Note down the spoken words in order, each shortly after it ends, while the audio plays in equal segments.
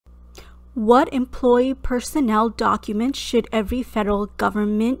What employee personnel documents should every federal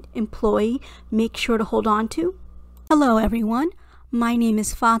government employee make sure to hold on to? Hello everyone, my name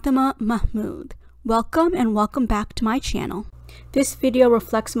is Fatima Mahmood. Welcome and welcome back to my channel. This video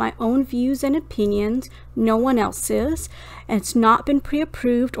reflects my own views and opinions, no one else's, and it's not been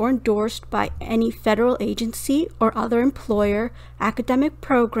pre-approved or endorsed by any federal agency or other employer, academic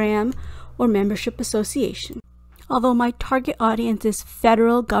program, or membership association. Although my target audience is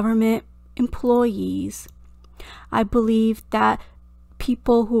federal government employees, I believe that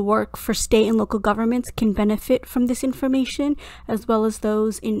people who work for state and local governments can benefit from this information, as well as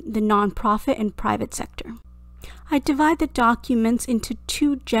those in the nonprofit and private sector. I divide the documents into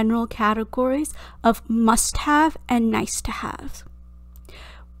two general categories of must-have and nice-to-have.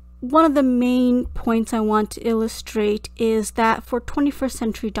 One of the main points I want to illustrate is that for 21st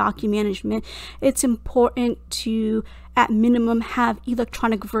century document management, it's important to, at minimum, have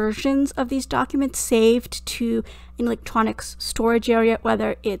electronic versions of these documents saved to an electronic storage area,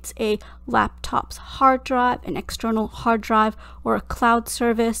 whether it's a laptop's hard drive, an external hard drive, or a cloud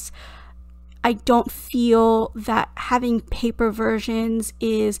service. I don't feel that having paper versions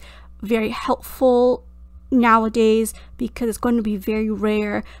is very helpful nowadays, because it's going to be very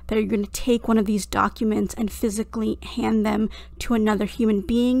rare that you're going to take one of these documents and physically hand them to another human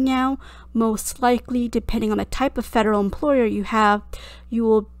being now. Most likely, depending on the type of federal employer you have, you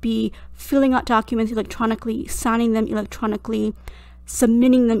will be filling out documents electronically, signing them electronically,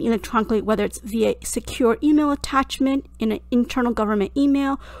 submitting them electronically, whether it's via secure email attachment in an internal government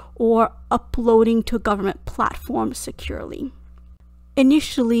email or uploading to a government platform securely.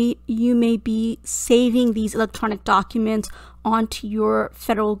 Initially, you may be saving these electronic documents onto your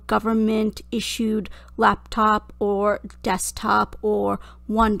federal government issued laptop or desktop or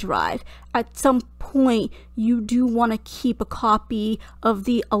OneDrive. At some point, you do want to keep a copy of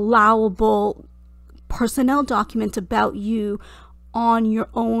the allowable personnel documents about you on your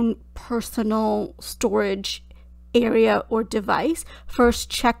own personal storage area or device. First,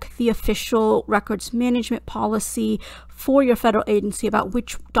 check the official records management policy for your federal agency about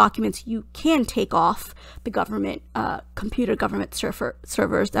which documents you can take off the government government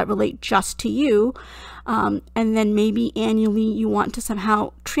servers that relate just to you, and then maybe annually you want to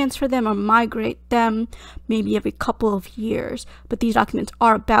somehow transfer them or migrate them, maybe every couple of years. But these documents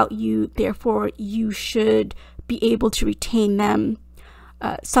are about you, therefore you should be able to retain them.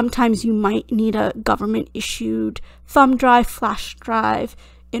 Sometimes you might need a government issued thumb drive, flash drive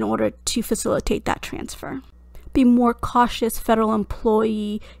in order to facilitate that transfer. The more cautious federal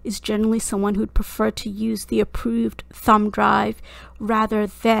employee is generally someone who'd prefer to use the approved thumb drive rather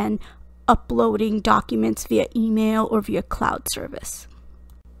than uploading documents via email or via cloud service.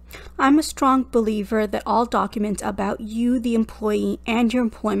 I'm a strong believer that all documents about you, the employee, and your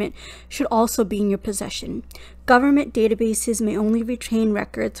employment should also be in your possession. Government databases may only retain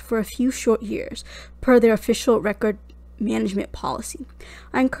records for a few short years, per their official record management policy.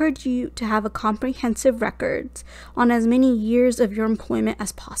 I encourage you to have a comprehensive records on as many years of your employment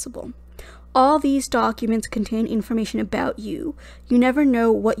as possible. All these documents contain information about you. You never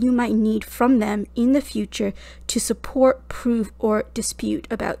know what you might need from them in the future to support, prove, or dispute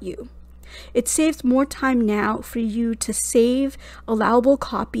about you. It saves more time now for you to save allowable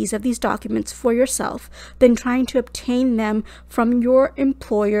copies of these documents for yourself than trying to obtain them from your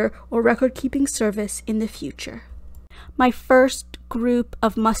employer or record-keeping service in the future. My first group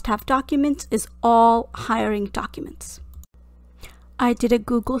of must-have documents is all hiring documents. I did a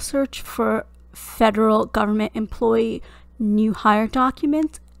Google search for federal government employee new hire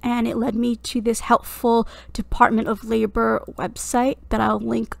documents, and it led me to this helpful Department of Labor website that I'll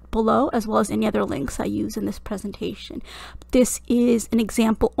link below, as well as any other links I use in this presentation. This is an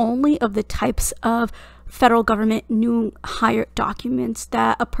example only of the types of federal government new hire documents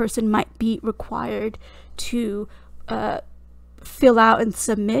that a person might be required to fill out and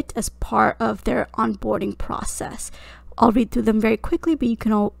submit as part of their onboarding process. I'll read through them very quickly, but you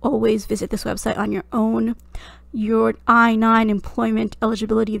can always visit this website on your own. Your I-9 employment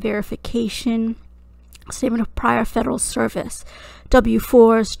eligibility verification, statement of prior federal service,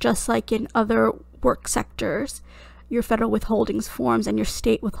 W-4s, just like in other work sectors, your federal withholdings forms and your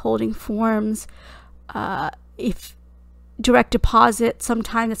state withholding forms. If direct deposit,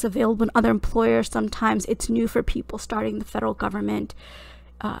 sometimes it's available in other employers, sometimes it's new for people starting the federal government.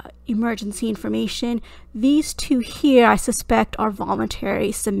 emergency information. These two here, I suspect, are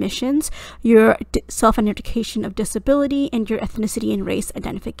voluntary submissions: your self-identification of disability and your ethnicity and race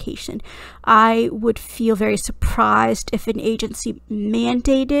identification. I would feel very surprised if an agency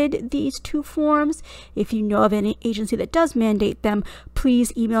mandated these two forms. If you know of any agency that does mandate them,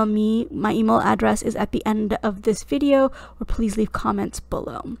 please email me. My email address is at the end of this video, or please leave comments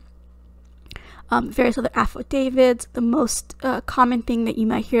below. Various other affidavits. The most common thing that you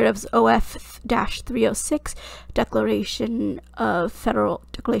might hear of is OF-306, Declaration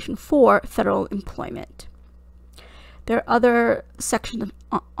for Federal Employment. There are other sections of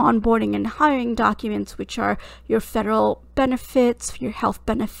onboarding and hiring documents, which are your federal benefits, your health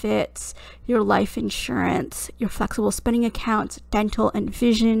benefits, your life insurance, your flexible spending accounts, dental and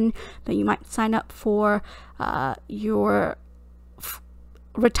vision that you might sign up for, your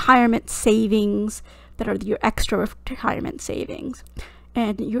retirement savings that are your extra retirement savings,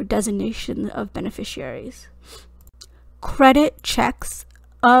 and your designation of beneficiaries. Credit checks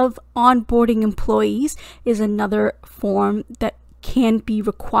of onboarding employees is another form that can be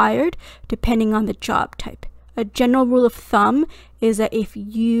required depending on the job type. A general rule of thumb is that if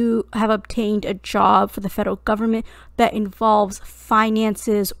you have obtained a job for the federal government that involves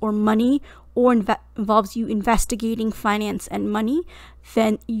finances or money, or involves you investigating finance and money,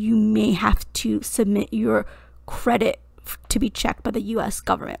 then you may have to submit your credit to be checked by the US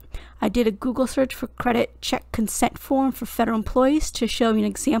government. I did a Google search for credit check consent form for federal employees to show you an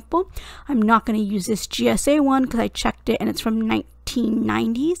example. I'm not going to use this GSA one because I checked it and it's from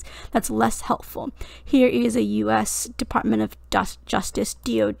 1990s. That's less helpful. Here is a US Department of Justice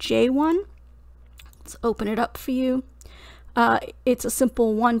DOJ one. Let's open it up for you. It's a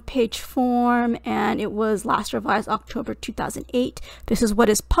simple one-page form, and it was last revised October 2008. This is what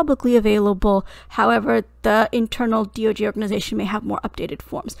is publicly available. However, the internal DOJ organization may have more updated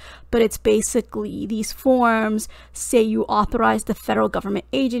forms. But it's basically, these forms say you authorize the federal government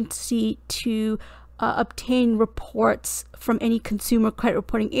agency to obtain reports from any consumer credit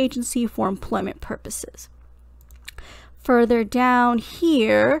reporting agency for employment purposes. Further down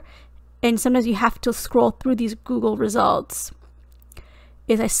here, and sometimes you have to scroll through these Google results,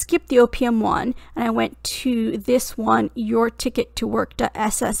 is I skipped the OPM one and I went to this one,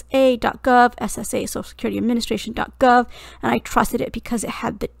 yourtickettowork.ssa.gov, SSA, Social Security Administration.gov, and I trusted it because it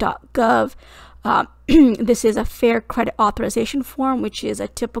had the .gov. This is a Fair Credit Authorization Form, which is a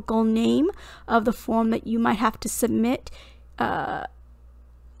typical name of the form that you might have to submit.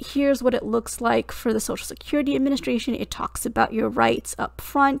 Here's what it looks like for the Social Security Administration. It talks about your rights up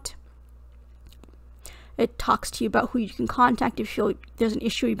front. It talks to you about who you can contact if you feel there's an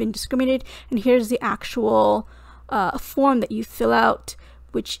issue, you've been discriminated. And here's the actual form that you fill out,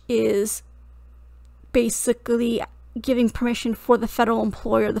 which is basically giving permission for the federal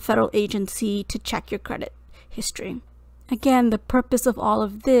employer, the federal agency, to check your credit history. Again, the purpose of all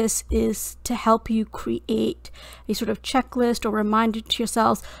of this is to help you create a sort of checklist or reminder to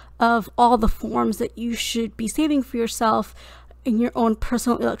yourselves of all the forms that you should be saving for yourself in your own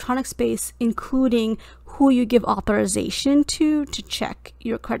personal electronic space, including who you give authorization to check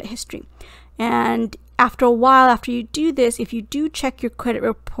your credit history. And after a while, after you do this, if you do check your credit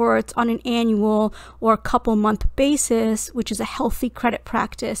reports on an annual or a couple month basis, which is a healthy credit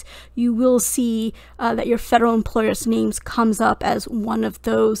practice, you will see that your federal employer's names comes up as one of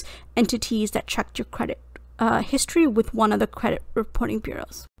those entities that checked your credit history with one of the credit reporting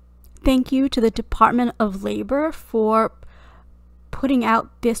bureaus. Thank you to the Department of Labor for putting out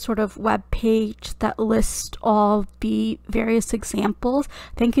this sort of web page that lists all the various examples.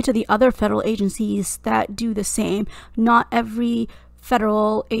 Thank you to the other federal agencies that do the same. Not every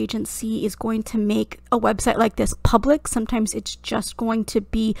federal agency is going to make a website like this public. Sometimes it's just going to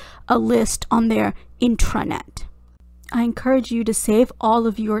be a list on their intranet. I encourage you to save all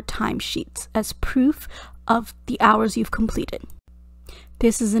of your timesheets as proof of the hours you've completed.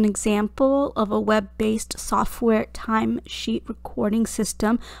 This is an example of a web-based software timesheet recording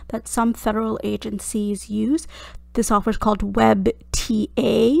system that some federal agencies use. The software is called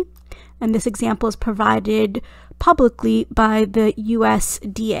WebTA, and this example is provided publicly by the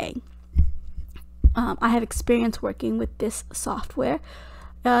USDA. I have experience working with this software.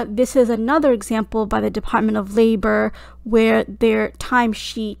 This is another example by the Department of Labor where their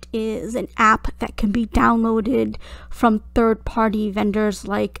timesheet is an app that can be downloaded from third-party vendors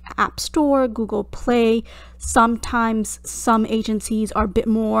like App Store, Google Play. Sometimes some agencies are a bit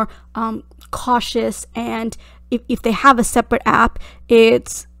more cautious, and if they have a separate app,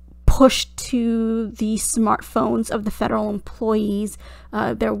 it's pushed to the smartphones of the federal employees,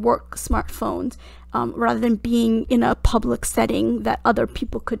 their work smartphones. rather than being in a public setting that other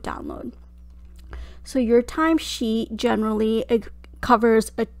people could download. So your timesheet generally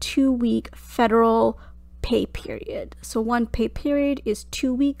covers a 2-week federal pay period. So one pay period is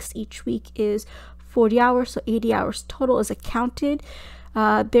 2 weeks. Each week is 40 hours, so 80 hours total is accounted.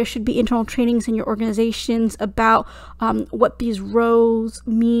 There should be internal trainings in your organizations about what these rows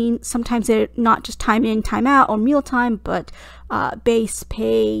mean. Sometimes they're not just time in, time out, or meal time, but base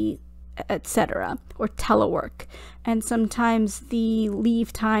pay, etc., or telework. And sometimes the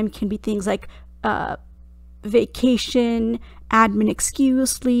leave time can be things like vacation, admin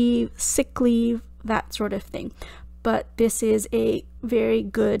excuse leave, sick leave, that sort of thing. But this is a very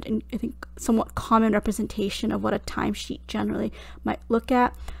good and I think somewhat common representation of what a timesheet generally might look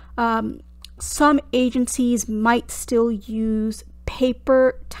at. Some agencies might still use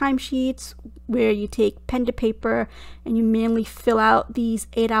paper timesheets where you take pen to paper and you manually fill out these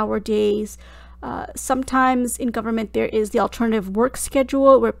 8-hour days. Sometimes in government there is the alternative work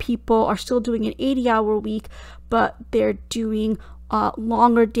schedule where people are still doing an 80-hour week, but they're doing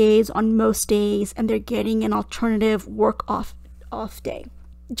longer days on most days, and they're getting an alternative work off day.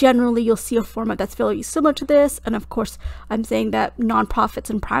 Generally, you'll see a format that's very similar to this, and of course, I'm saying that nonprofits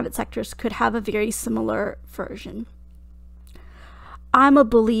and private sectors could have a very similar version. I'm a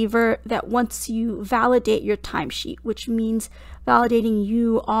believer that once you validate your timesheet, which means validating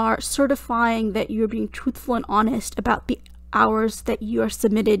you are certifying that you're being truthful and honest about the hours that you are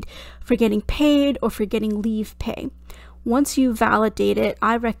submitted for getting paid or for getting leave pay. Once you validate it,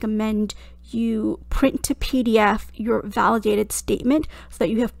 I recommend you print to PDF your validated statement so that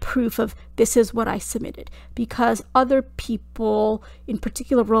you have proof of this is what I submitted, because other people in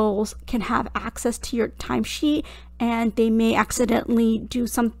particular roles can have access to your timesheet and they may accidentally do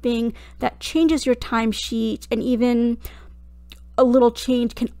something that changes your timesheet, and even a little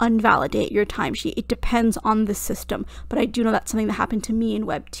change can invalidate your timesheet. It depends on the system, but I do know that's something that happened to me in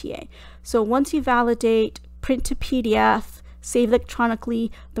WebTA. So once you validate, print to PDF, save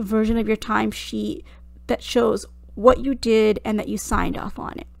electronically the version of your timesheet that shows what you did and that you signed off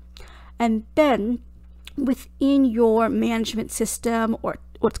on it. And then within your management system, or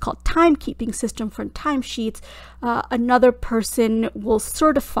what's called timekeeping system for timesheets, another person will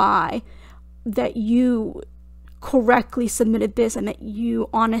certify that you correctly submitted this and that you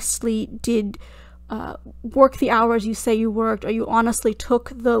honestly did work the hours you say you worked, or you honestly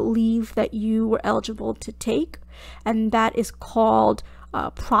took the leave that you were eligible to take. And that is called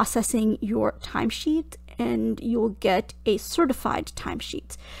processing your timesheet, and you'll get a certified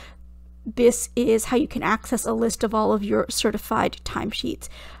timesheet. This is how you can access a list of all of your certified timesheets.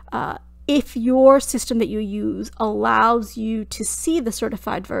 If your system that you use allows you to see the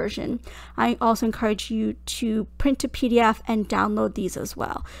certified version, I also encourage you to print to PDF and download these as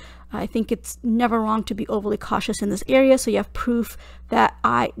well. I think it's never wrong to be overly cautious in this area, so you have proof that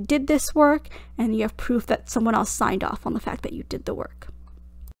I did this work, and you have proof that someone else signed off on the fact that you did the work.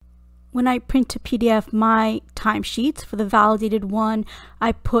 When I print to PDF my timesheets for the validated one,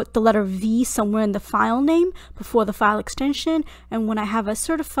 I put the letter V somewhere in the file name before the file extension, and when I have a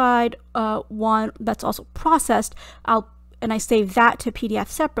certified one that's also processed, and I save that to PDF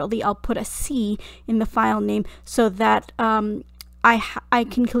separately, I'll put a C in the file name so that I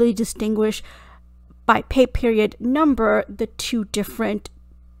can clearly distinguish by pay period number the two different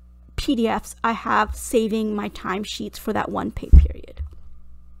PDFs I have saving my timesheets for that one pay period.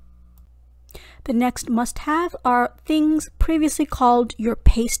 The next must-have are things previously called your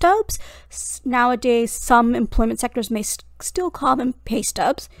pay stubs. Nowadays, some employment sectors may still call them pay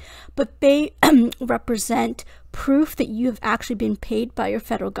stubs, but they represent proof that you have actually been paid by your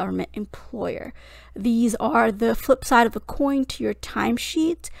federal government employer. These are the flip side of the coin to your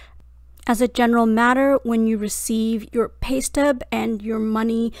timesheet. As a general matter, when you receive your pay stub and your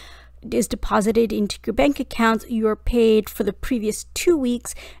money is deposited into your bank account, you are paid for the previous 2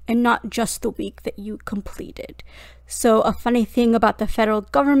 weeks and not just the week that you completed. So a funny thing about the federal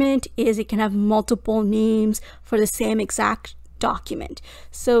government is it can have multiple names for the same exact document.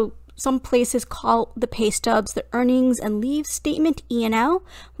 So some places call the pay stubs the earnings and leave statement, E&L,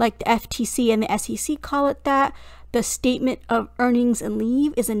 like the FTC and the SEC call it that. The statement of earnings and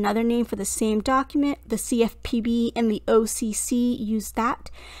leave is another name for the same document. The CFPB and the OCC use that.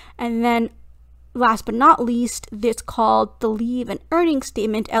 And then last but not least, it's called the leave and earnings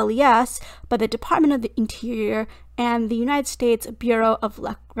statement, LES, by the Department of the Interior and the United States Bureau of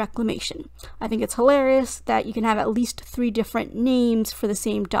Reclamation. I think it's hilarious that you can have at least 3 different names for the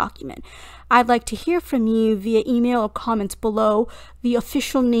same document. I'd like to hear from you via email or comments below the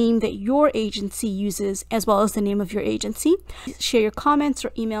official name that your agency uses, as well as the name of your agency. Share your comments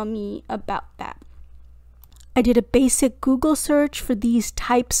or email me about that. I did a basic Google search for these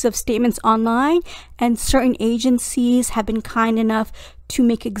types of statements online, and certain agencies have been kind enough to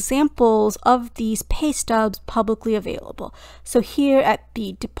make examples of these pay stubs publicly available. So here at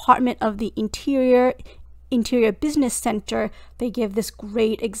the Department of the Interior Business Center, they give this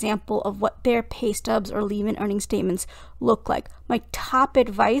great example of what their pay stubs or leave-in earning statements look like. My top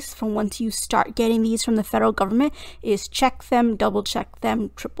advice from once you start getting these from the federal government is check them, double check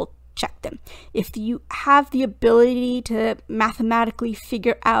them, triple check them. If you have the ability to mathematically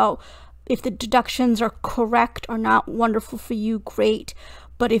figure out if the deductions are correct or not, wonderful for you, great.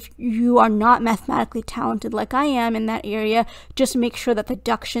 But if you are not mathematically talented like I am in that area, just make sure that the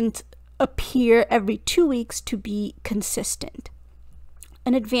deductions appear every 2 weeks to be consistent.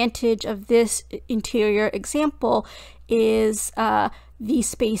 An advantage of this interior example is these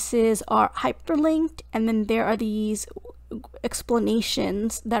spaces are hyperlinked, and then there are these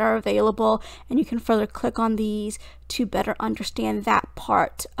explanations that are available, and you can further click on these to better understand that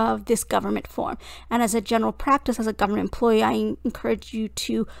part of this government form. And as a general practice, as a government employee, I encourage you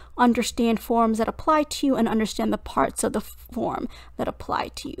to understand forms that apply to you and understand the parts of the form that apply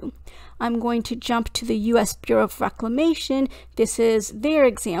to you. I'm going to jump to the U.S. Bureau of Reclamation. This is their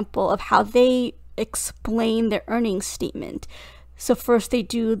example of how they explain their earnings statement. So first they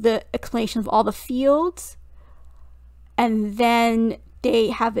do the explanation of all the fields, and then they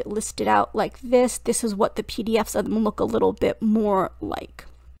have it listed out like this. This is what the PDFs of them look a little bit more like.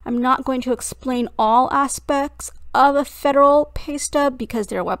 I'm not going to explain all aspects of a federal pay stub because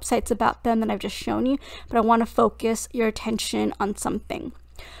there are websites about them that I've just shown you, but I want to focus your attention on something.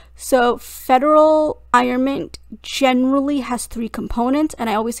 So federal retirement generally has 3 components, and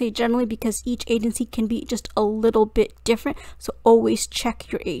I always say generally because each agency can be just a little bit different, so always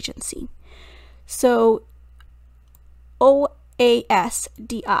check your agency. So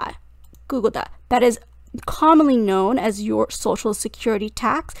OASDI, Google that. That is commonly known as your Social Security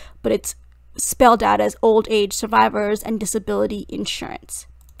tax, but it's spelled out as old age survivors and disability insurance.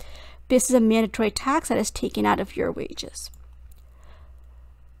 This is a mandatory tax that is taken out of your wages.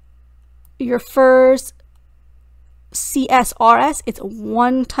 Your FERS, CSRS, it's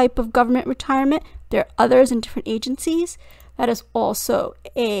one type of government retirement. There are others in different agencies. That is also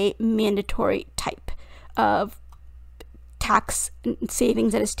a mandatory type of tax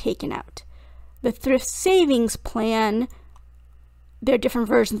savings that is taken out. The thrift savings plan, there are different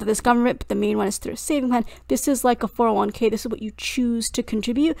versions of this government, but the main one is thrift savings plan. This is like a 401k. This is what you choose to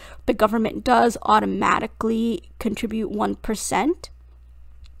contribute. The government does automatically contribute 1%,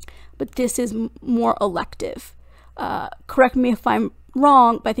 but this is more elective. Correct me if I'm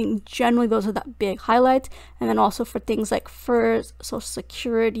wrong, but I think generally those are the big highlights. And then also for things like FERS, Social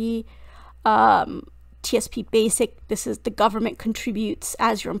Security, TSP Basic, this is the government contributes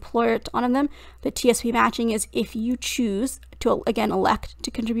as your employer to honor them. The TSP matching is if you choose to, again, elect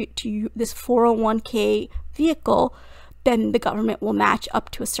to contribute to this 401k vehicle, then the government will match up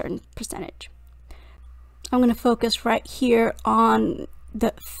to a certain percentage. I'm going to focus right here on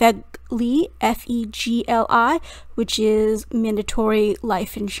the FEGLI, F-E-G-L-I, which is mandatory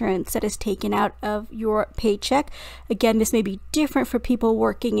life insurance that is taken out of your paycheck. Again, this may be different for people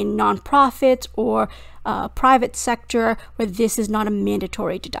working in nonprofits or private sector where this is not a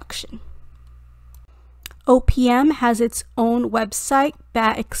mandatory deduction. OPM has its own website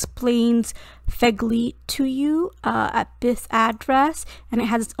that explains FEGLI to you at this address, and it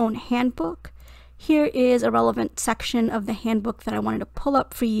has its own handbook. Here is a relevant section of the handbook that I wanted to pull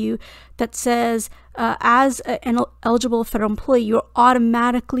up for you that says, as an eligible federal employee, you're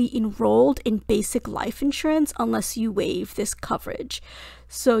automatically enrolled in basic life insurance unless you waive this coverage.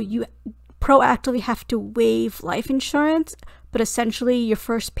 So you proactively have to waive life insurance, but essentially your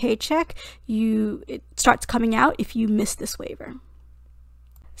first paycheck, it starts coming out if you miss this waiver.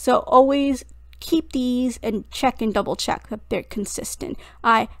 So always keep these and check and double check that they're consistent.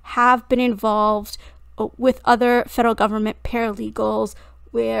 I have been involved with other federal government paralegals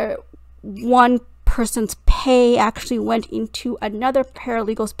where one person's pay actually went into another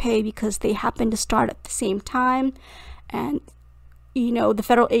paralegal's pay because they happened to start at the same time. And you know, the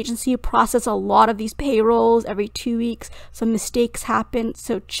federal agency processes a lot of these payrolls every 2 weeks, so mistakes happen.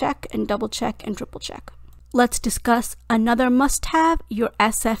 So check and double check and triple check. Let's discuss another must-have, your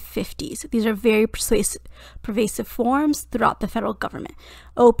SF50s. These are very pervasive forms throughout the federal government.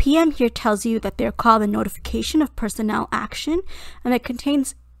 OPM here tells you that they're called a notification of personnel action, and it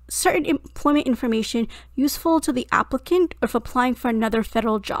contains certain employment information useful to the applicant or if applying for another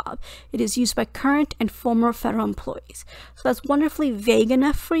federal job. It is used by current and former federal employees. So that's wonderfully vague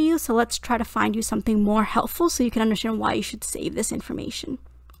enough for you, so let's try to find you something more helpful so you can understand why you should save this information.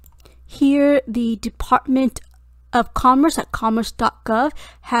 Here, the Department of Commerce at commerce.gov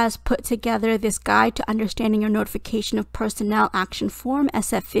has put together this guide to understanding your notification of personnel action form,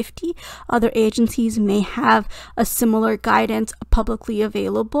 SF50. Other agencies may have a similar guidance publicly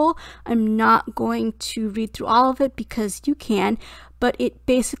available. I'm not going to read through all of it because you can, but it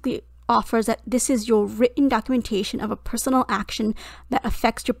basically offers that this is your written documentation of a personnel action that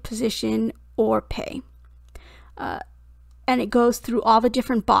affects your position or pay. And it goes through all the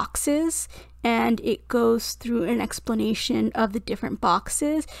different boxes, and it goes through an explanation of the different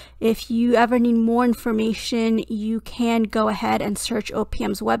boxes. If you ever need more information, you can go ahead and search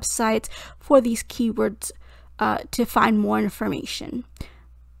OPM's websites for these keywords to find more information.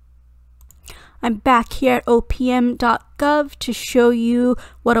 I'm back here at opm.gov to show you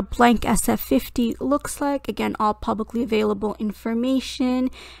what a blank SF50 looks like. Again, all publicly available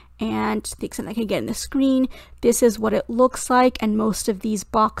information. And to the extent I can get in the screen, this is what it looks like, and most of these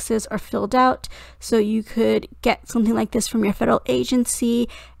boxes are filled out. So you could get something like this from your federal agency,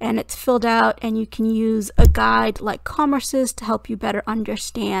 and it's filled out, and you can use a guide like Commerce's to help you better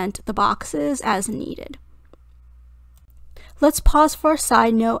understand the boxes as needed. Let's pause for a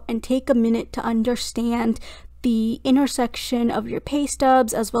side note and take a minute to understand the intersection of your pay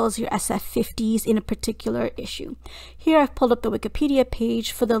stubs as well as your SF50s in a particular issue. Here I've pulled up the Wikipedia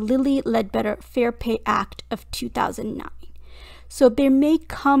page for the Lilly Ledbetter Fair Pay Act of 2009. So there may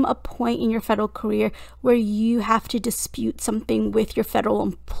come a point in your federal career where you have to dispute something with your federal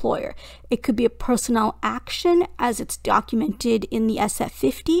employer. It could be a personnel action as it's documented in the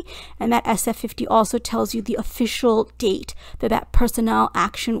SF50, and that SF50 also tells you the official date that that personnel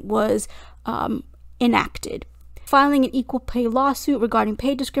action was enacted. Filing an equal pay lawsuit regarding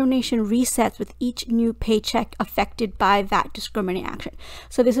pay discrimination resets with each new paycheck affected by that discriminating action.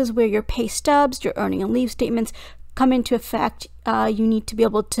 So this is where your pay stubs, your earning and leave statements come into effect. You need to be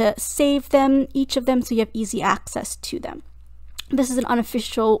able to save them, each of them, so you have easy access to them. This is an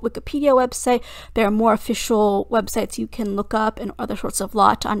unofficial Wikipedia website. There are more official websites you can look up and other sorts of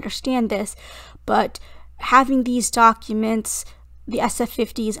law to understand this. But having these documents, the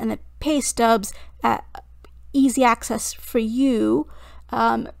SF50s and the pay stubs, easy access for you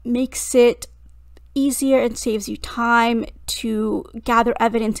makes it easier and saves you time to gather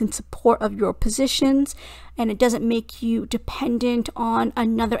evidence in support of your positions, and it doesn't make you dependent on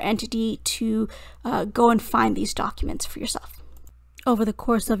another entity to go and find these documents for yourself. Over the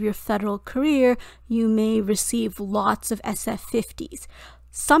course of your federal career, you may receive lots of SF50s.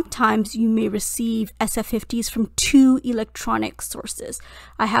 Sometimes you may receive SF50s from two electronic sources.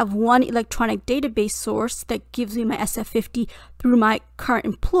 I have one electronic database source that gives me my SF50 through my current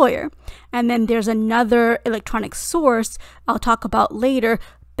employer. And then there's another electronic source I'll talk about later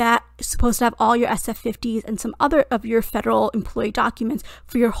that is supposed to have all your SF50s and some other of your federal employee documents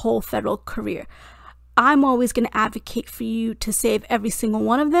for your whole federal career. I'm always going to advocate for you to save every single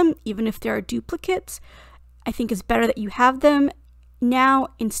one of them, even if there are duplicates. I think it's better that you have them now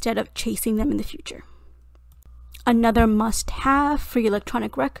instead of chasing them in the future. Another must-have for your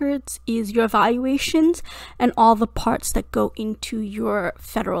electronic records is your evaluations and all the parts that go into your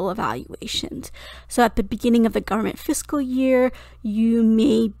federal evaluations. So at the beginning of the government fiscal year, you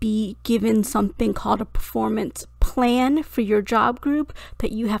may be given something called a performance plan for your job group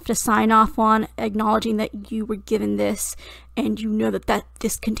that you have to sign off on, acknowledging that you were given this, and you know that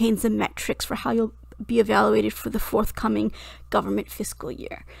this contains the metrics for how you'll be evaluated for the forthcoming government fiscal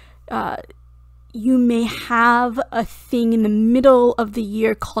year. You may have a thing in the middle of the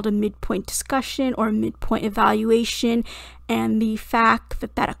year called a midpoint discussion or a midpoint evaluation, and the fact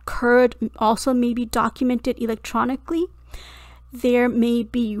that that occurred also may be documented electronically. There may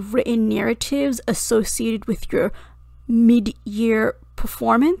be written narratives associated with your mid-year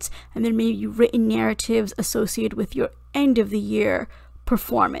performance, and there may be written narratives associated with your end-of-the-year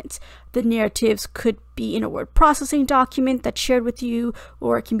performance. The narratives could be in a word processing document that's shared with you,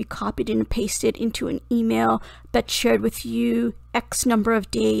 or it can be copied and pasted into an email that's shared with you X number of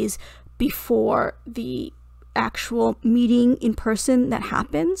days before the actual meeting in person that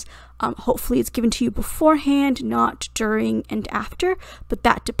happens. Hopefully it's given to you beforehand, not during and after, but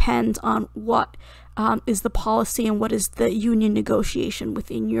that depends on what is the policy and what is the union negotiation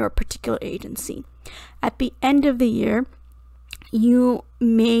within your particular agency. At the end of the year, you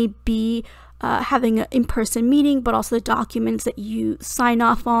may be having an in-person meeting, but also the documents that you sign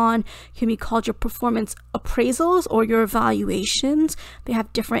off on can be called your performance appraisals or your evaluations. They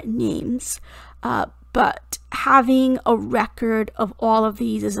have different names, but having a record of all of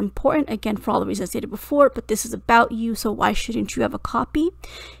these is important, again, for all the reasons I stated before, but this is about you, so why shouldn't you have a copy?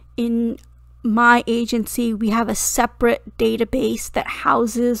 In my agency, we have a separate database that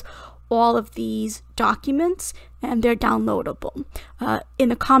houses all of these documents, and they're downloadable. In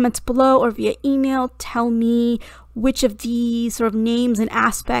the comments below or via email, tell me which of these sort of names and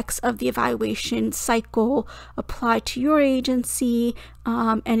aspects of the evaluation cycle apply to your agency,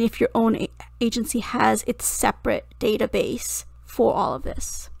 and if your own agency has its separate database for all of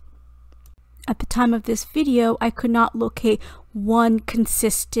this. At the time of this video, I could not locate one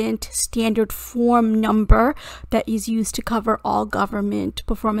consistent standard form number that is used to cover all government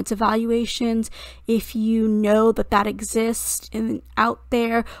performance evaluations. If you know that that exists out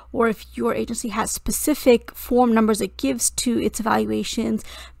there, or if your agency has specific form numbers it gives to its evaluations,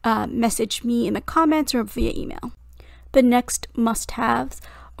 message me in the comments or via email. The next must-haves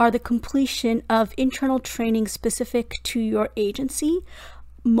are the completion of internal training specific to your agency.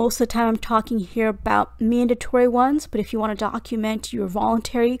 Most of the time I'm talking here about mandatory ones, but if you want to document your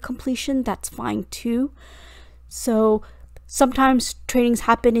voluntary completion, that's fine too. So sometimes trainings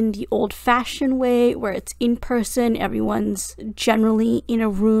happen in the old-fashioned way where it's in person, everyone's generally in a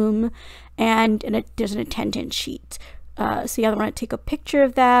room, and there's an attendance sheet. So you either want to take a picture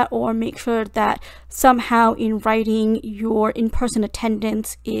of that or make sure that somehow in writing your in-person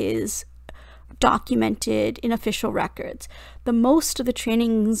attendance is documented in official records. The most of the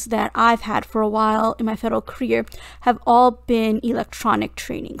trainings that I've had for a while in my federal career have all been electronic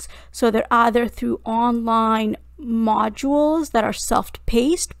trainings. So they're either through online modules that are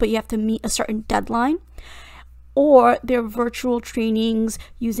self-paced, but you have to meet a certain deadline, or they're virtual trainings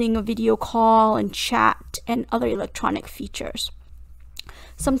using a video call and chat and other electronic features.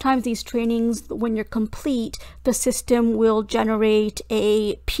 Sometimes these trainings, when you're complete, the system will generate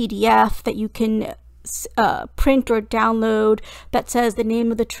a PDF that you can print or download that says the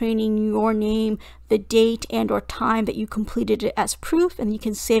name of the training, your name, the date and or time that you completed it as proof, and you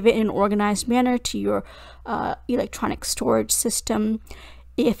can save it in an organized manner to your electronic storage system.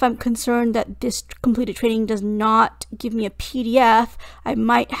 If I'm concerned that this completed training does not give me a PDF, I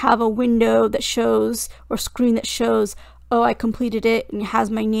might have a window that shows, or screen that shows, oh, I completed it and it has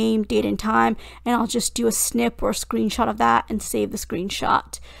my name, date, and time, and I'll just do a snip or a screenshot of that and save the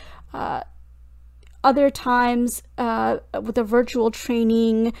screenshot. Other times with a virtual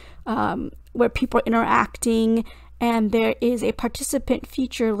training where people are interacting and there is a participant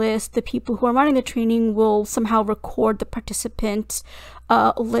feature list, the people who are running the training will somehow record the participant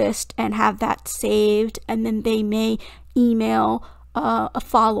list and have that saved, and then they may email a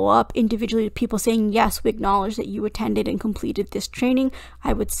follow-up individually to people saying, yes, we acknowledge that you attended and completed this training.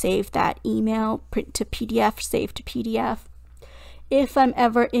 I would save that email, print to PDF, save to PDF. If I'm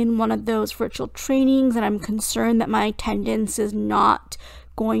ever in one of those virtual trainings and I'm concerned that my attendance is not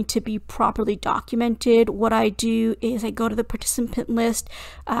going to be properly documented, what I do is I go to the participant list,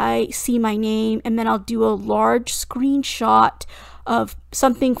 I see my name, and then I'll do a large screenshot of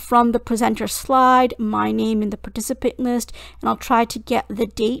something from the presenter slide, my name in the participant list, and I'll try to get the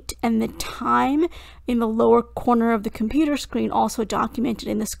date and the time in the lower corner of the computer screen also documented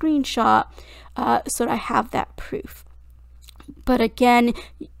in the screenshot so that I have that proof. But again,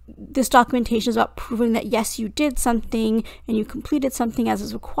 this documentation is about proving that yes, you did something and you completed something as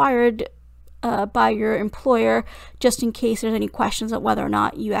is required by your employer, just in case there's any questions about whether or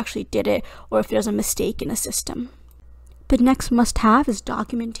not you actually did it or if there's a mistake in the system. The next must-have is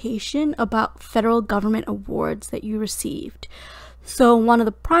documentation about federal government awards that you received. So one of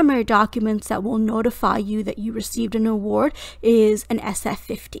the primary documents that will notify you that you received an award is an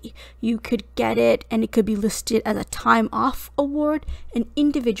SF-50. You could get it and it could be listed as a time off award, an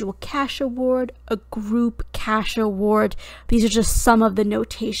individual cash award, a group cash award. These are just some of the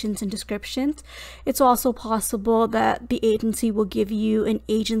notations and descriptions. It's also possible that the agency will give you an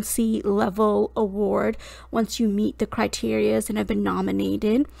agency level award once you meet the criteria and have been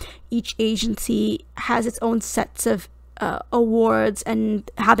nominated. Each agency has its own sets of awards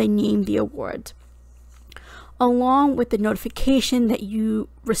and how they name the awards. Along with the notification that you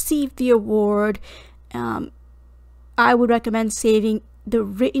received the award, I would recommend saving the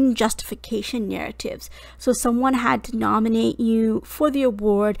written justification narratives. So someone had to nominate you for the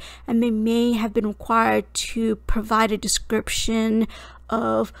award and they may have been required to provide a description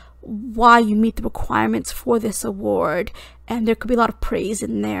of why you meet the requirements for this award, and there could be a lot of praise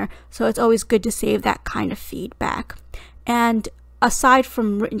in there, so it's always good to save that kind of feedback. And aside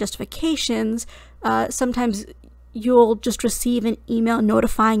from written justifications, sometimes you'll just receive an email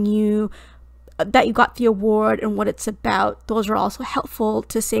notifying you that you got the award and what it's about. Those are also helpful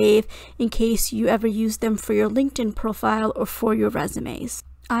to save in case you ever use them for your LinkedIn profile or for your resumes.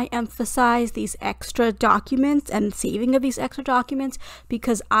 I emphasize these extra documents and saving of these extra documents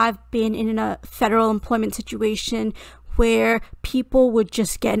because I've been in a federal employment situation where people would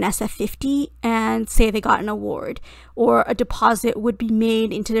just get an SF-50 and say they got an award, or a deposit would be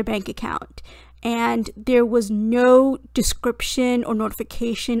made into their bank account, and there was no description or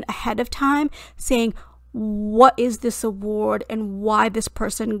notification ahead of time saying what is this award and why this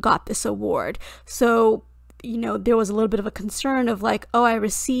person got this award. So, you know, there was a little bit of a concern of like, oh, I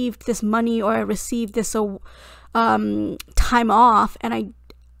received this money, or I received this time off, and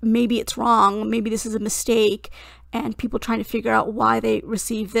maybe it's wrong, maybe this is a mistake, and people trying to figure out why they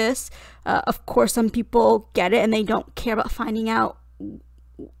received this. Of course, some people get it and they don't care about finding out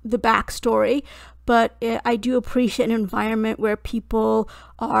the backstory, but I do appreciate an environment where people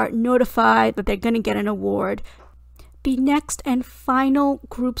are notified that they're going to get an award. The next and final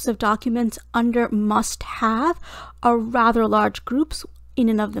groups of documents under must-have are rather large groups in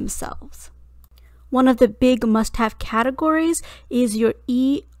and of themselves. One of the big must-have categories is your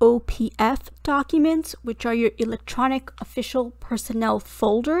eOPF documents, which are your electronic official personnel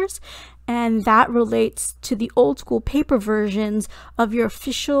folders, and that relates to the old school paper versions of your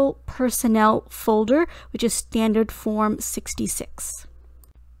official personnel folder, which is standard form 66.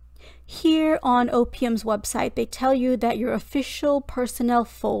 Here on OPM's website, they tell you that your official personnel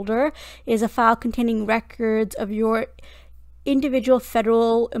folder is a file containing records of your individual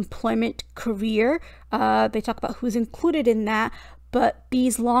federal employment career. They talk about who's included in that, but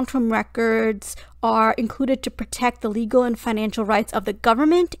these long-term records are included to protect the legal and financial rights of the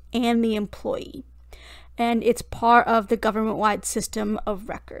government and the employee. And it's part of the government-wide system of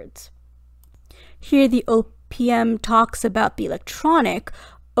records. Here the OPM talks about the electronic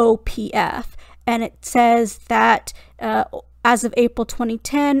OPF, and it says that as of April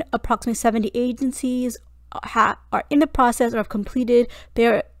 2010, approximately 70 agencies are in the process or have completed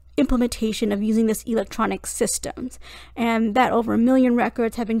their implementation of using this electronic systems, and that over 1 million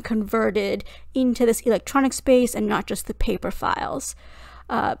records have been converted into this electronic space and not just the paper files.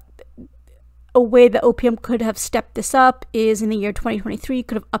 A way that OPM could have stepped this up is in the year 2023,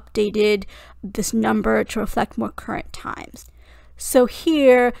 could have updated this number to reflect more current times. So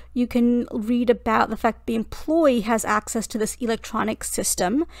here you can read about the fact the employee has access to this electronic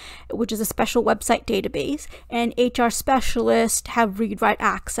system, which is a special website database, and HR specialists have read-write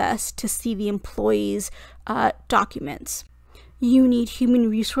access to see the employee's documents. You need human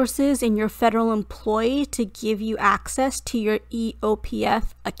resources in your federal employee to give you access to your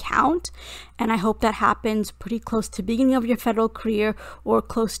eOPF account, and I hope that happens pretty close to the beginning of your federal career or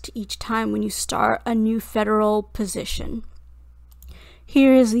close to each time when you start a new federal position.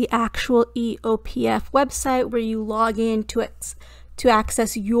 Here is the actual eOPF website where you log in to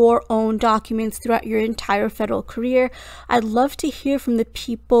access your own documents throughout your entire federal career. I'd love to hear from the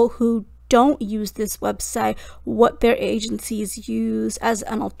people who don't use this website what their agencies use as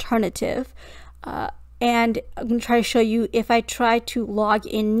an alternative. And I'm going to try to show you, if I try to log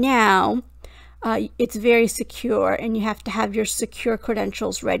in now, it's very secure, and you have to have your secure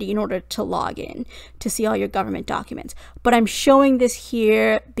credentials ready in order to log in to see all your government documents. But I'm showing this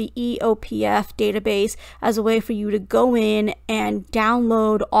here, the eOPF database, as a way for you to go in and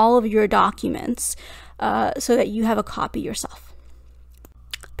download all of your documents so that you have a copy yourself.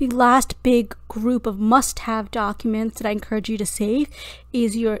 The last big group of must-have documents that I encourage you to save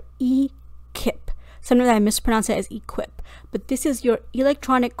is your e-QIP. Sometimes I mispronounce it as e-QIP, but this is your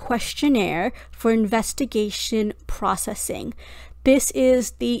electronic questionnaire for investigation processing. This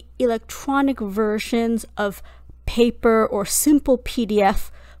is the electronic versions of paper or simple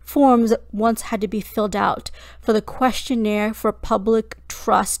PDF forms that once had to be filled out for the questionnaire for public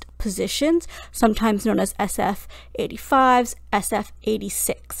trust positions, sometimes known as SF-85s,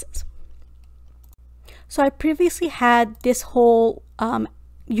 SF-86s. So I previously had this whole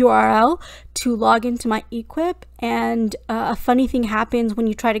URL to log into my e-QIP, and a funny thing happens when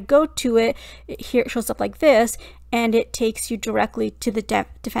you try to go to it. Here it shows up like this, and it takes you directly to the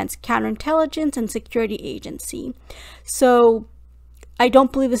Defense Counterintelligence and Security Agency. So I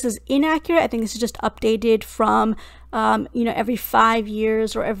don't believe this is inaccurate. I think this is just updated from every 5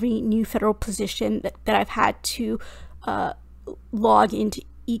 years or every new federal position that I've had to log into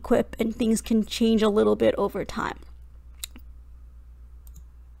e-QIP, and things can change a little bit over time.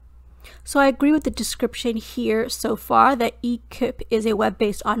 So I agree with the description here so far that e-QIP is a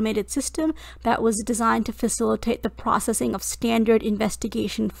web-based automated system that was designed to facilitate the processing of standard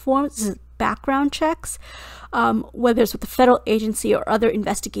investigation forms, background checks, whether it's with the federal agency or other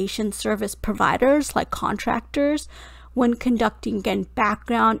investigation service providers like contractors, when conducting, again,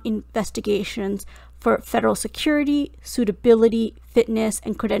 background investigations for federal security, suitability, fitness,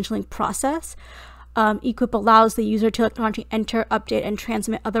 and credentialing process. e-QIP allows the user to electronically enter, update, and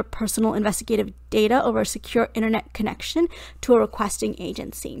transmit other personal investigative data over a secure internet connection to a requesting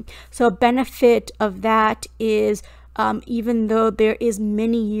agency. So a benefit of that is even though there is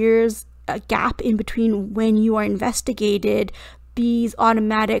many years a gap in between when you are investigated, these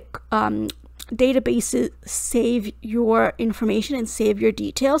automatic databases save your information and save your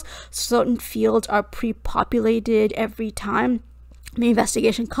details. Certain fields are pre-populated every time the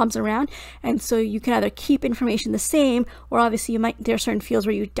investigation comes around, and so you can either keep information the same, or obviously there are certain fields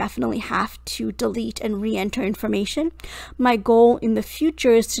where you definitely have to delete and re-enter information. My goal in the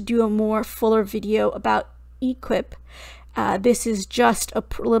future is to do a more fuller video about e-QIP. This is just a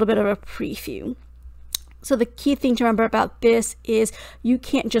little bit of a preview. So the key thing to remember about this is you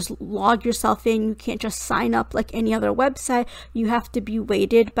can't just log yourself in. You can't just sign up like any other website. You have to be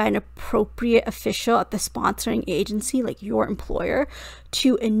weighted by an appropriate official at the sponsoring agency, like your employer,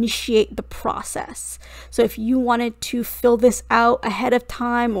 to initiate the process. So if you wanted to fill this out ahead of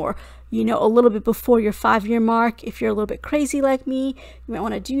time, or a little bit before your 5-year mark, if you're a little bit crazy like me, you might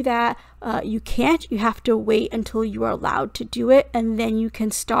want to do that. You can't. You have to wait until you are allowed to do it, and then you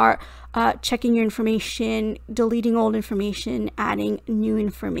can start checking your information, deleting old information, adding new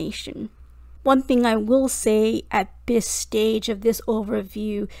information. One thing I will say at this stage of this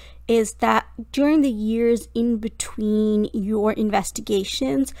overview is that during the years in between your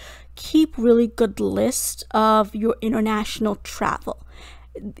investigations, keep really good lists of your international travel.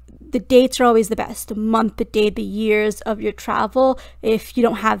 The dates are always the best: the month, the day, the years of your travel. If you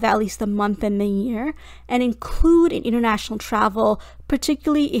don't have that, at least the month and the year. And include in international travel,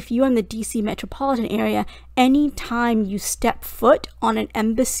 particularly if you're in the DC metropolitan area, anytime you step foot on an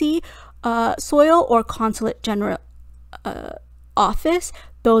embassy soil or consulate general office,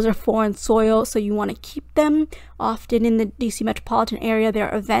 those are foreign soil, so you want to keep them. Often in the DC metropolitan area, there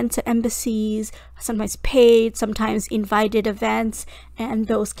are events at embassies, sometimes paid, sometimes invited events, and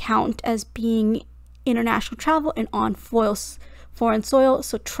those count as being international travel and on foreign soil,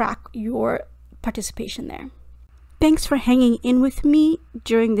 so track your participation there. Thanks for hanging in with me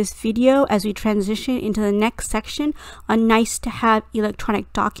during this video as we transition into the next section on nice to have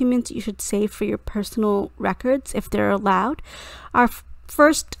electronic documents you should save for your personal records if they're allowed. Our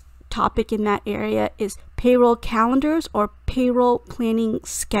first topic in that area is payroll calendars or payroll planning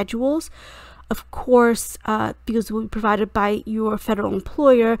schedules. Of course, these will be provided by your federal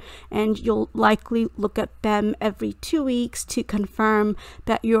employer, and you'll likely look at them every 2 weeks to confirm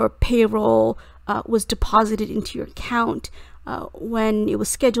that your payroll was deposited into your account when it was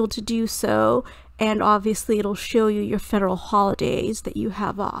scheduled to do so, and obviously it'll show you your federal holidays that you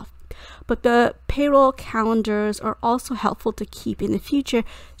have off. But the payroll calendars are also helpful to keep in the future,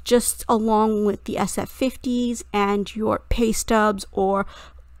 just along with the SF50s and your pay stubs or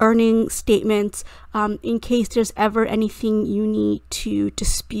earning statements, in case there's ever anything you need to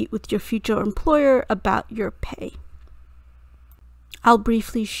dispute with your future employer about your pay. I'll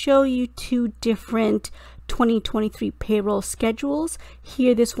briefly show you 2 different 2023 payroll schedules.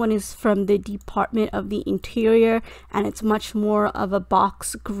 Here, this one is from the Department of the Interior, and it's much more of a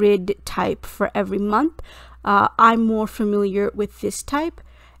box grid type for every month. I'm more familiar with this type.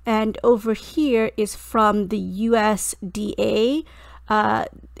 And over here is from the USDA.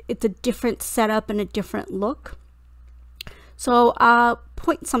 It's a different setup and a different look. So I'll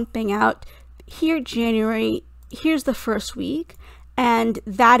point something out. Here, January, here's the first week, and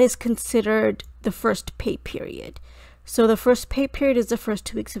that is considered the first pay period. So the first pay period is the first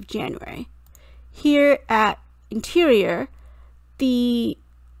 2 weeks of January. Here at Interior, the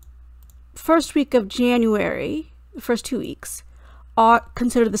first week of January, the first 2 weeks, are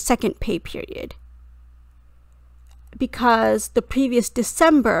considered the second pay period, because the previous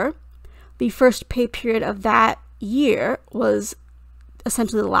December, the first pay period of that year, was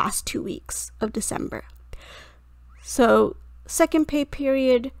essentially the last 2 weeks of December. So second pay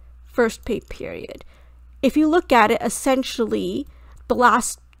period, first pay period. If you look at it, essentially the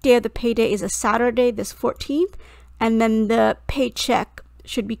last day of the payday is a Saturday, this 14th, and then the paycheck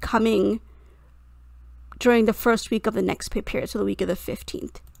should be coming during the first week of the next pay period, so the week of the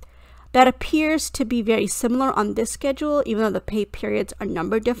 15th. That appears to be very similar on this schedule, even though the pay periods are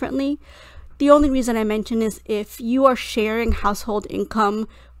numbered differently. The only reason I mention is if you are sharing household income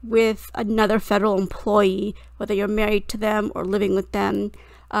with another federal employee, whether you're married to them or living with them,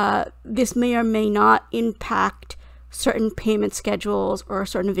 this may or may not impact certain payment schedules or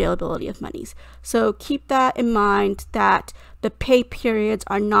certain availability of monies. So keep that in mind, that the pay periods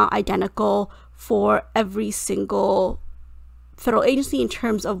are not identical for every single federal agency in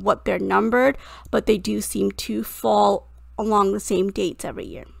terms of what they're numbered, but they do seem to fall along the same dates every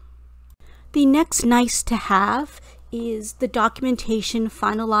year. The next nice to have is the documentation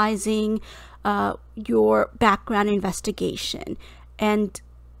finalizing your background investigation. And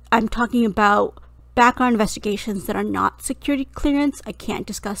I'm talking about background investigations that are not security clearance. I can't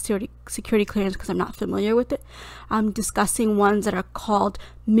discuss security clearance because I'm not familiar with it. I'm discussing ones that are called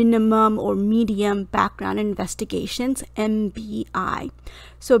minimum or medium background investigations, MBI.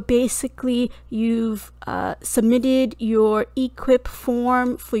 So basically, you've submitted your e-QIP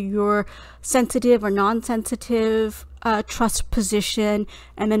form for your sensitive or non-sensitive trust position,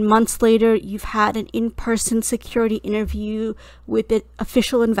 and then months later you've had an in-person security interview with an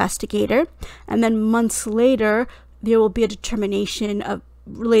official investigator, and then months later there will be a determination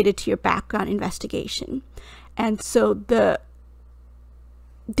related to your background investigation. And so their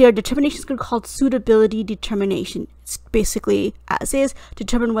determination is called Suitability Determination. It's basically, as is,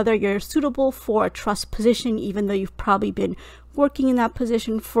 determine whether you're suitable for a trust position, even though you've probably been working in that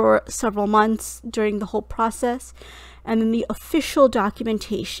position for several months during the whole process. And then the official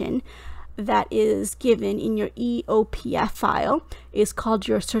documentation that is given in your eOPF file is called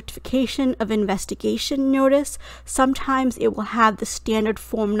your Certification of Investigation Notice. Sometimes it will have the standard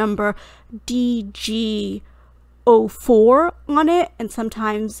form number DG04 on it, and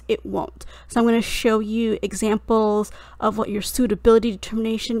sometimes it won't. So I'm going to show you examples of what your suitability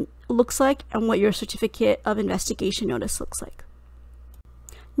determination looks like and what your certificate of investigation notice looks like.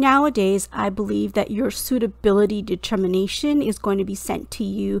 Nowadays, I believe that your suitability determination is going to be sent to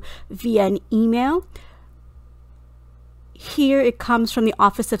you via an email. Here it comes from the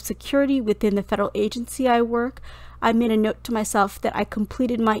Office of Security within the federal agency I work. I made a note to myself that I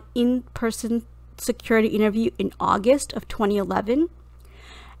completed my in-person security interview in August of 2011,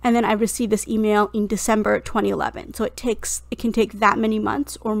 and then I received this email in December 2011. So it can take that many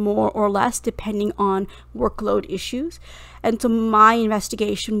months or more or less depending on workload issues. And so my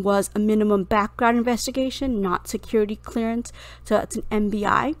investigation was a minimum background investigation, not security clearance. So that's an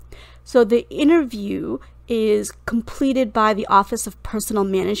MBI. So the interview is completed by the Office of Personnel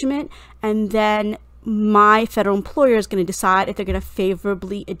Management, and then my federal employer is going to decide if they're going to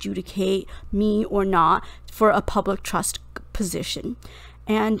favorably adjudicate me or not for a public trust position.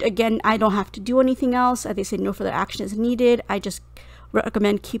 And again, I don't have to do anything else. As they say, no further action is needed. I just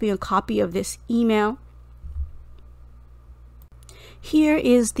recommend keeping a copy of this email. Here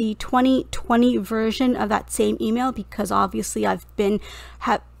is the 2020 version of that same email, because obviously I've been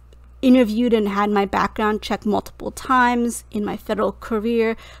interviewed and had my background checked multiple times in my federal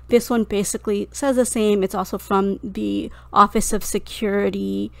career. This one basically says the same. It's also from the Office of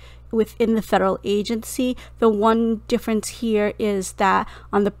Security within the federal agency. The one difference here is that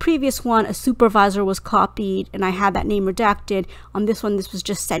on the previous one, a supervisor was copied and I had that name redacted. On this one, this was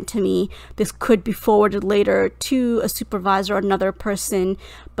just sent to me. This could be forwarded later to a supervisor or another person,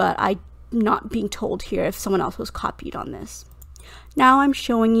 but I'm not being told here if someone else was copied on this. Now I'm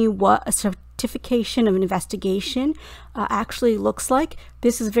showing you what a certification of an investigation actually looks like.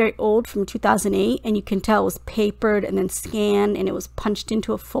 This is very old, from 2008, and you can tell it was papered and then scanned and it was punched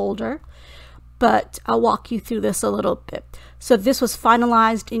into a folder. But I'll walk you through this a little bit. So this was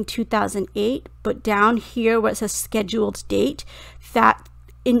finalized in 2008, but down here where it says scheduled date, that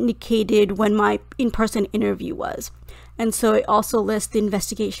indicated when my in-person interview was. And so it also lists the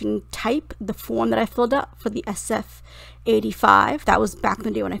investigation type, the form that I filled out for the SF-85. That was back in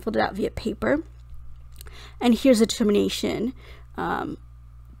the day when I filled it out via paper. And here's a determination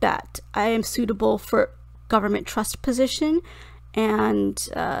that I am suitable for government trust position, and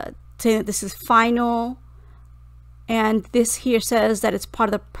saying that this is final. And this here says that it's part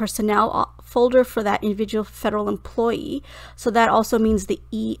of the personnel folder for that individual federal employee. So that also means the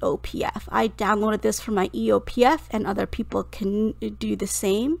eOPF. I downloaded this from my eOPF, and other people can do the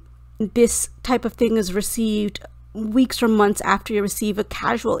same. This type of thing is received weeks or months after you receive a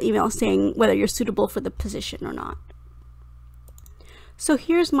casual email saying whether you're suitable for the position or not. So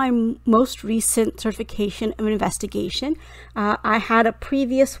here's my most recent certification of an investigation. I had a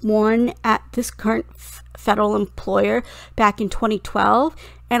previous one at this current federal employer back in 2012,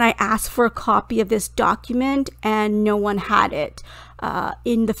 and I asked for a copy of this document and no one had it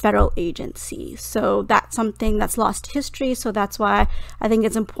in the federal agency. So that's something that's lost history. So that's why I think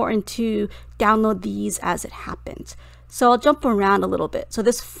it's important to download these as it happens. So I'll jump around a little bit. So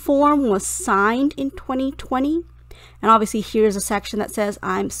this form was signed in 2020. And obviously here's a section that says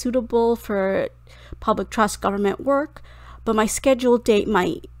I'm suitable for public trust government work, but my scheduled date,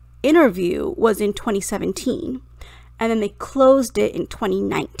 my interview, was in 2017. and then they closed it in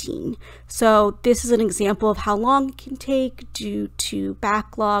 2019. So this is an example of how long it can take due to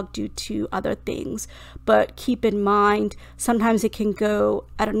backlog, due to other things. But keep in mind, sometimes it can go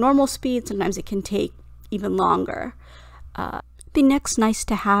at a normal speed, sometimes it can take even longer. The next nice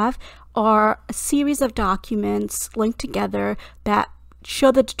to have are a series of documents linked together that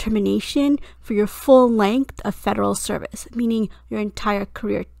show the determination for your full length of federal service, meaning your entire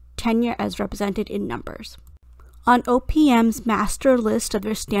career tenure as represented in numbers. On OPM's master list of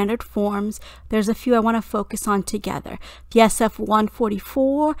their standard forms, there's a few I want to focus on together. The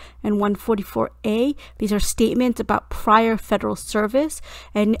SF-144 and 144A, these are statements about prior federal service,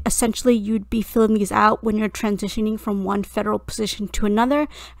 and essentially you'd be filling these out when you're transitioning from one federal position to another,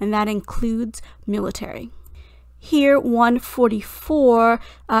 and that includes military. Here, 144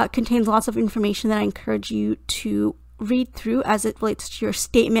 contains lots of information that I encourage you to read through as it relates to your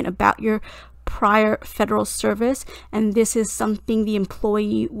statement about your prior federal service, and this is something the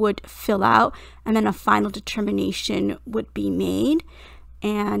employee would fill out, and then a final determination would be made.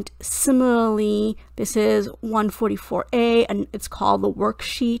 And similarly, this is 144A, and it's called the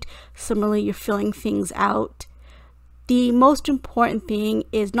worksheet. Similarly, you're filling things out. The most important thing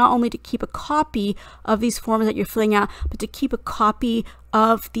is not only to keep a copy of these forms that you're filling out, but to keep a copy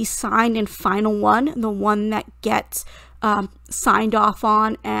of the signed and final one, the one that gets signed off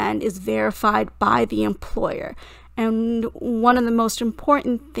on and is verified by the employer. And one of the most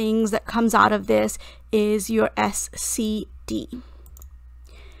important things that comes out of this is your SCD.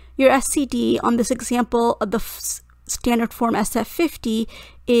 Your SCD on this example of the standard form SF50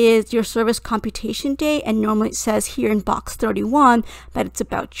 is your service computation date, and normally it says here in box 31 that it's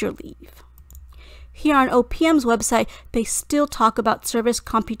about your leave. Here on OPM's website, they still talk about service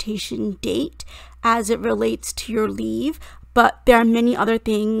computation date as it relates to your leave, but there are many other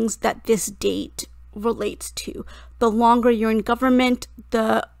things that this date relates to. The longer you're in government,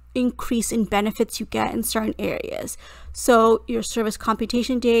 the increase in benefits you get in certain areas. So your service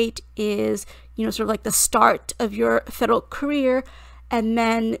computation date is, sort of like the start of your federal career, and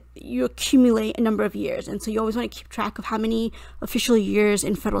then you accumulate a number of years. And so you always want to keep track of how many official years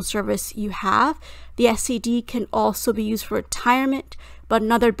in federal service you have. The SCD can also be used for retirement, but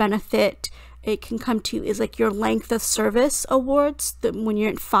another benefit it can come to is like your length of service awards. When you're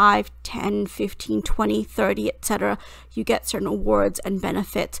at 5, 10, 15, 20, 30, etc., you get certain awards and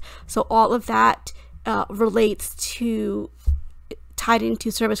benefits. So all of that relates to tied into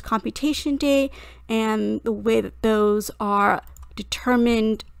service computation day, and the way that those are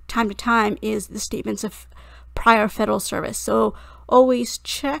determined time to time is the statements of prior federal service. So always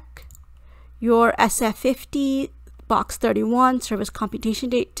check your SF50 box 31 service computation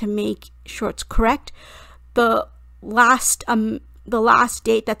date to make sure it's correct. The last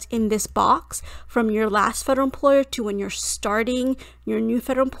date that's in this box from your last federal employer to when you're starting your new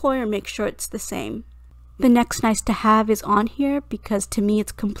federal employer, make sure it's the same. The next nice to have is on here because to me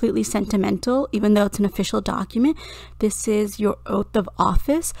it's completely sentimental, even though it's an official document. This is your oath of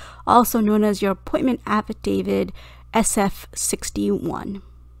office, also known as your appointment affidavit, SF61.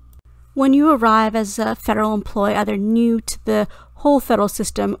 When you arrive as a federal employee, either new to the whole federal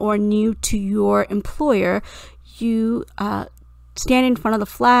system or new to your employer, you stand in front of the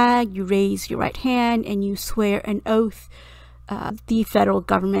flag, you raise your right hand, and you swear an oath the federal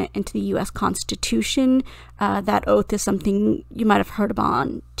government and to the U.S. Constitution. That oath is something you might have heard about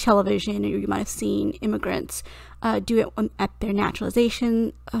on television, or you might have seen immigrants do it at their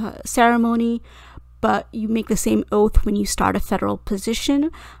naturalization ceremony. But you make the same oath when you start a federal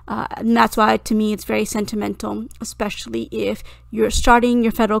position. And that's why, to me, it's very sentimental, especially if you're starting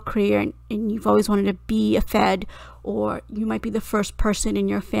your federal career and you've always wanted to be a Fed, or you might be the first person in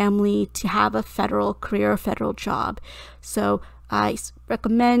your family to have a federal career or federal job. So I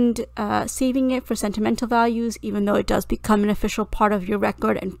recommend saving it for sentimental values, even though it does become an official part of your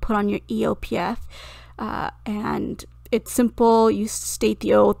record and put on your eOPF. And it's simple. You state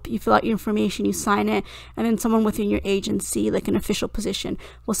the oath, you fill out your information, you sign it, and then someone within your agency, like an official position,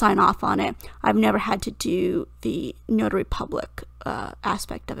 will sign off on it. I've never had to do the notary public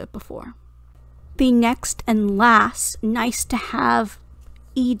aspect of it before. The next and last nice to have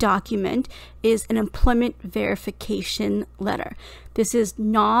e-document is an employment verification letter. This is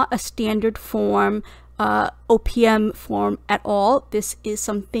not a standard form OPM form at all. This is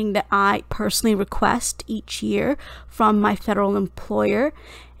something that I personally request each year from my federal employer,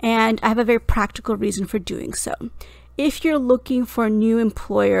 and I have a very practical reason for doing so. if you're looking for a new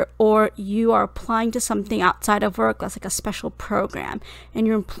employer or you are applying to something outside of work, that's like a special program, and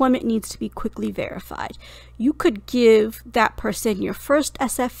your employment needs to be quickly verified, you could give that person your first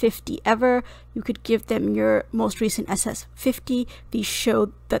SF50 ever. You could give them your most recent SS50. These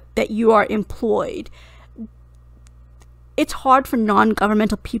show that you are employed. It's hard for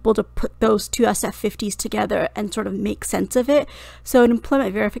non-governmental people to put those two SF50s together and sort of make sense of it. So an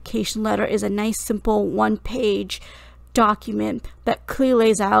employment verification letter is a nice, simple one-page document that clearly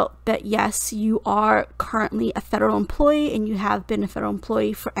lays out that yes, you are currently a federal employee and you have been a federal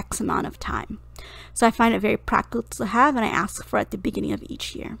employee for X amount of time. So I find it very practical to have, and I ask for it at the beginning of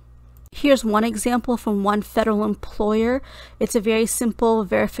each year. Here's one example from one federal employer. It's a very simple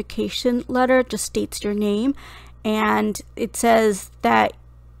verification letter, just states your name, and it says that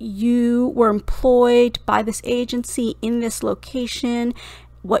you were employed by this agency in this location,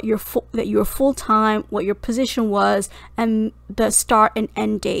 that you were full-time, what your position was, and the start and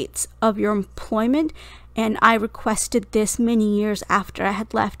end dates of your employment. And I requested this many years after I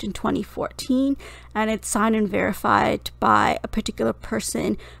had left in 2014, and it's signed and verified by a particular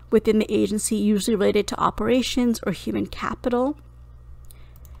person within the agency, usually related to operations or human capital.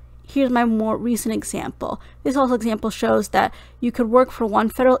 Here's my more recent example. This also example shows that you could work for one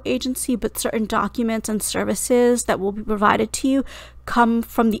federal agency, but certain documents and services that will be provided to you come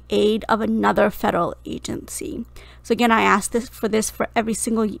from the aid of another federal agency. So again, I asked for this for every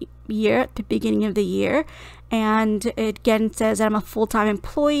single year at the beginning of the year. And it again says that I'm a full-time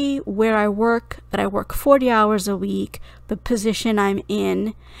employee, where I work, that I work 40 hours a week, the position I'm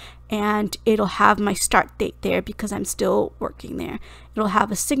in, and it'll have my start date there because I'm still working there. It'll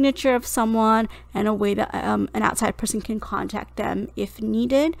have a signature of someone and a way that an outside person can contact them if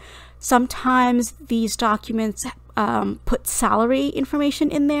needed. Sometimes these documents put salary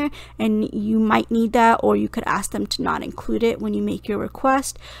information in there, and you might need that, or you could ask them to not include it when you make your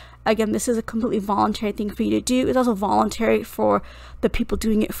request. Again, this is a completely voluntary thing for you to do. It's also voluntary for the people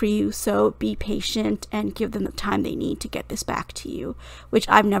doing it for you, so be patient and give them the time they need to get this back to you, which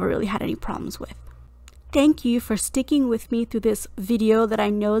I've never really had any problems with. Thank you for sticking with me through this video that I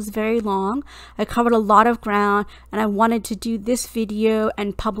know is very long. I covered a lot of ground, and I wanted to do this video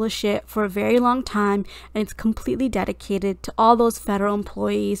and publish it for a very long time, and it's completely dedicated to all those federal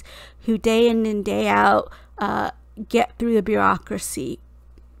employees who day in and day out get through the bureaucracy.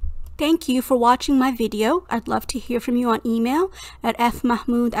 Thank you for watching my video. I'd love to hear from you on email at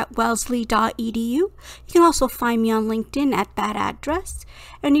fmahmood@wellesley.edu. You can also find me on LinkedIn at that address.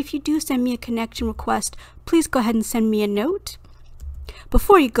 And if you do send me a connection request, please go ahead and send me a note.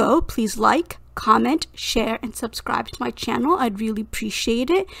 Before you go, please like, comment, share, and subscribe to my channel. I'd really appreciate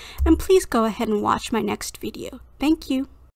it. And please go ahead and watch my next video. Thank you.